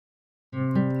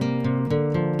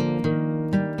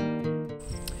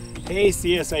Hey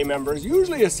CSA members,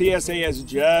 usually a CSA is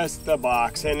just the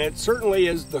box, and it certainly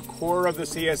is the core of the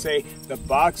CSA. The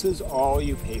box is all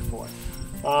you pay for.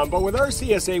 But with our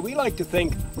CSA, we like to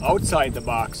think outside the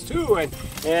box too.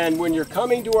 And when you're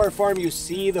coming to our farm, you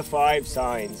see the 5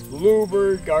 signs.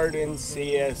 Bluebird Garden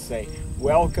CSA.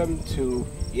 Welcome to,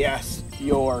 yes,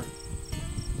 your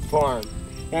farm.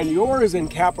 And your is in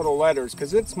capital letters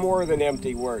because it's more than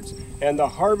empty words. And the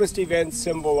harvest events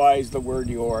symbolize the word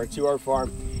your. It's your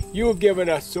farm. You have given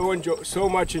us so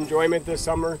much enjoyment this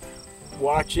summer,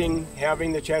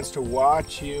 having the chance to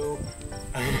watch you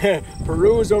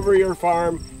peruse over your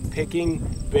farm, picking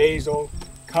basil,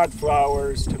 cut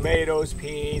flowers, tomatoes,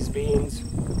 peas, beans,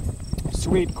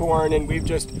 sweet corn, and we've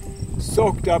just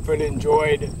soaked up and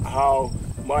enjoyed how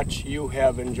much you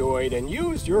have enjoyed and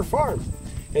used your farm.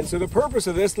 And so the purpose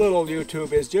of this little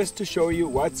YouTube is just to show you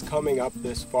what's coming up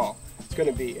this fall. It's going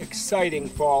to be exciting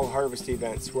fall harvest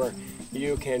events where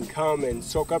you can come and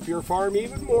soak up your farm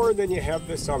even more than you have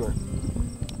this summer.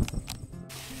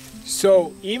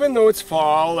 So even though it's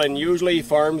fall and usually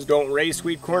farms don't raise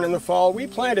sweet corn in the fall, we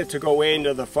plant it to go way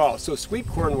into the fall. So sweet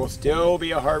corn will still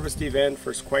be a harvest event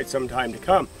for quite some time to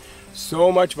come. So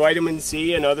much vitamin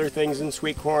C and other things in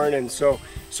sweet corn, and so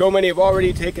many have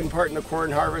already taken part in the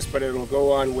corn harvest, but it'll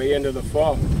go on way into the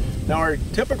fall. Now our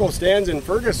typical stands in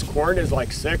Fergus corn is like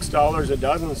 $6 a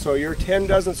dozen, so your 10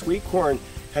 dozen sweet corn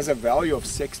has a value of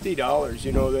 $60.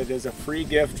 You know, that is a free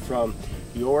gift from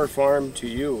your farm to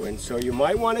you, and so you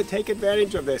might want to take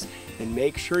advantage of this and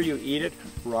make sure you eat it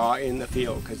raw in the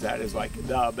field, because that is like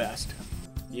the best.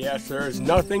 Yes, there is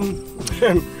nothing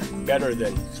better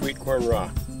than sweet corn raw.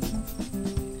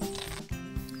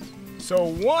 So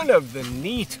one of the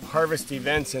neat harvest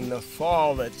events in the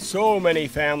fall that so many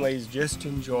families just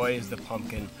enjoy is the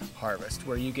pumpkin harvest,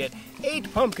 where you get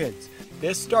 8 pumpkins.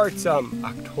 This starts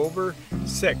October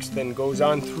 6th and goes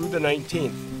on through the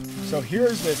 19th. So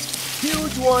here's this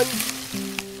huge one,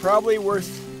 probably worth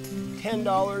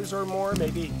 $10 or more,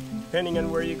 maybe depending on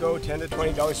where you go, $10 to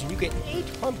 $20. And you get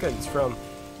 8 pumpkins from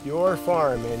your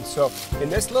farm. And so in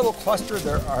this little cluster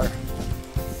there are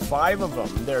 5 of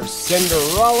them. There's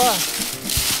Cinderella,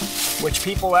 which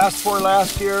people asked for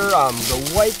last year,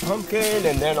 the white pumpkin,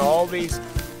 and then all these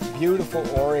beautiful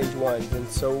orange ones. And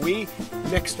so we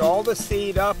mixed all the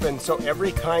seed up, and so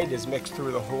every kind is mixed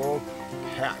through the whole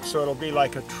patch. So it'll be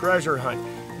like a treasure hunt.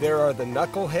 There are the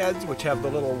knuckleheads, which have the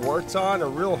little warts on, a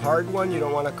real hard one. You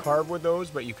don't want to carve with those,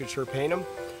 but you could sure paint them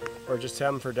or just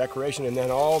have them for decoration. And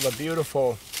then all the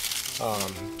beautiful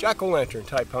jack-o'-lantern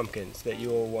type pumpkins that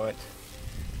you'll want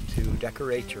to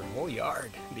decorate your whole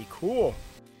yard. Be cool.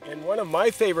 And one of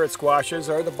my favorite squashes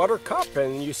are the buttercup,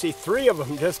 and you see 3 of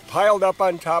them just piled up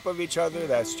on top of each other.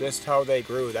 That's just how they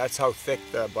grew. That's how thick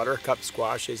the buttercup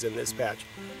squash is in this patch.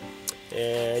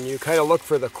 And you kind of look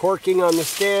for the corking on the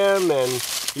stem, and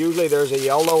usually there's a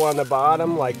yellow on the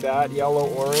bottom like that,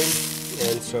 yellow-orange,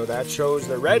 and so that shows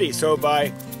they're ready. So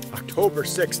by October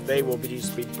 6th they will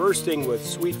just be bursting with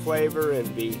sweet flavor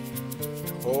and be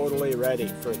totally ready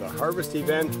for the harvest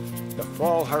event, the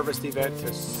fall harvest event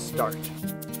to start.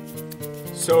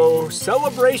 So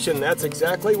celebration, that's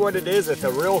exactly what it is. It's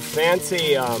a real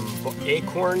fancy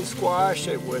acorn squash.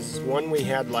 It was one we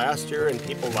had last year and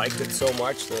people liked it so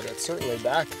much that it's certainly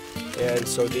back. And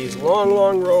so these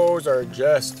long rows are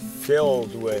just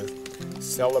filled with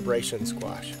celebration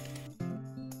squash.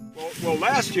 Well,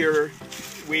 last year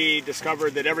we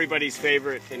discovered that everybody's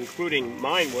favorite, including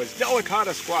mine, was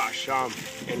delicata squash.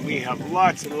 And we have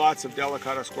lots and lots of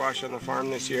delicata squash on the farm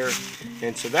this year.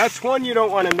 And so that's one you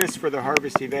don't want to miss for the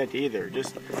harvest event either.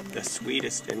 Just the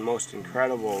sweetest and most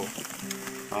incredible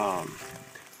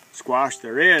squash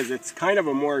there is. It's kind of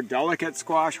a more delicate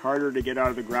squash, harder to get out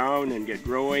of the ground and get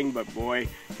growing, but boy,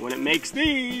 when it makes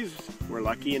these, we're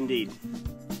lucky indeed.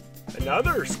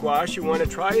 Another squash you want to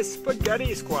try is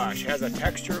spaghetti squash. Has a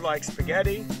texture like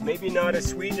spaghetti, maybe not as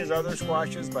sweet as other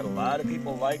squashes, but a lot of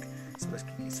people like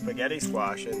spaghetti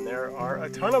squash, and there are a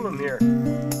ton of them here.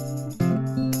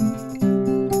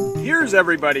 Here's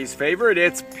everybody's favorite.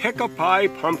 It's pick-a-pie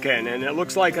pumpkin, and it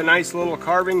looks like a nice little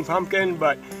carving pumpkin,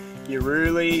 but you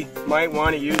really might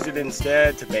want to use it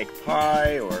instead to bake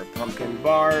pie or pumpkin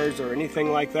bars or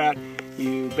anything like that.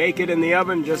 You bake it in the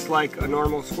oven just like a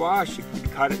normal squash. You can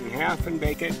cut it in half and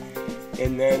bake it,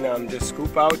 and then just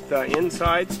scoop out the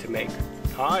insides to make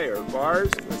pie or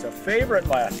bars. It was a favorite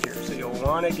last year, so you'll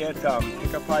want to get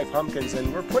pick-a-pie pumpkins,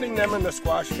 and we're putting them in the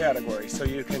squash category, so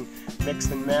you can mix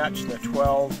and match the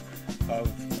 12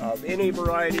 of any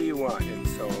variety you want, and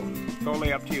so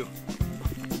totally up to you.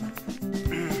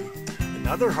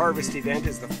 Another harvest event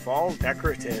is the fall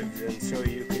decoratives, and so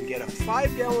you can get a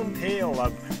 5-gallon pail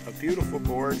of beautiful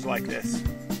gourds like this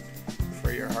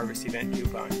for your harvest event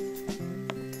coupon.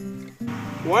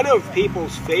 One of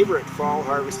people's favorite fall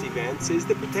harvest events is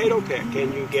the potato pick,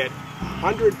 and you get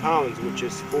 100 pounds, which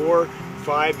is 4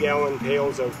 5-gallon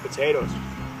pails of potatoes.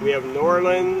 We have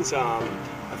Norlands,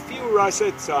 a few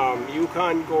russets,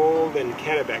 Yukon Gold, and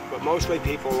Kennebec, but mostly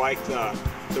people like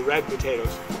the red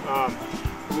potatoes.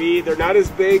 They're not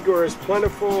as big or as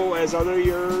plentiful as other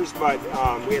years, but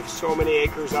we have so many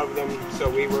acres of them, so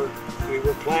we were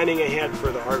planning ahead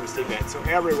for the harvest event, so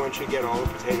everyone should get all the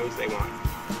potatoes they want.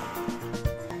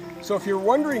 So if you're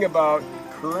wondering about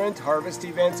current harvest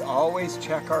events, always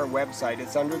check our website.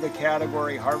 It's under the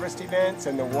category Harvest Events,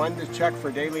 and the one to check for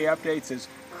daily updates is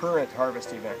Current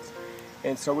Harvest Events.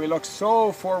 And so we look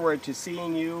so forward to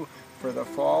seeing you for the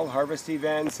fall harvest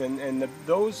events, and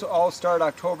those all start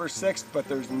October 6th, but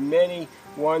there's many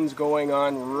ones going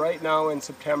on right now in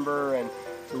September and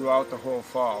throughout the whole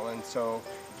fall. And so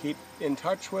keep in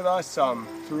touch with us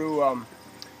through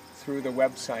the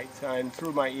website and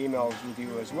through my emails with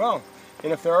you as well.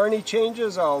 And if there are any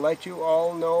changes, I'll let you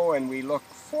all know, and we look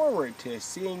forward to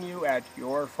seeing you at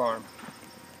your farm.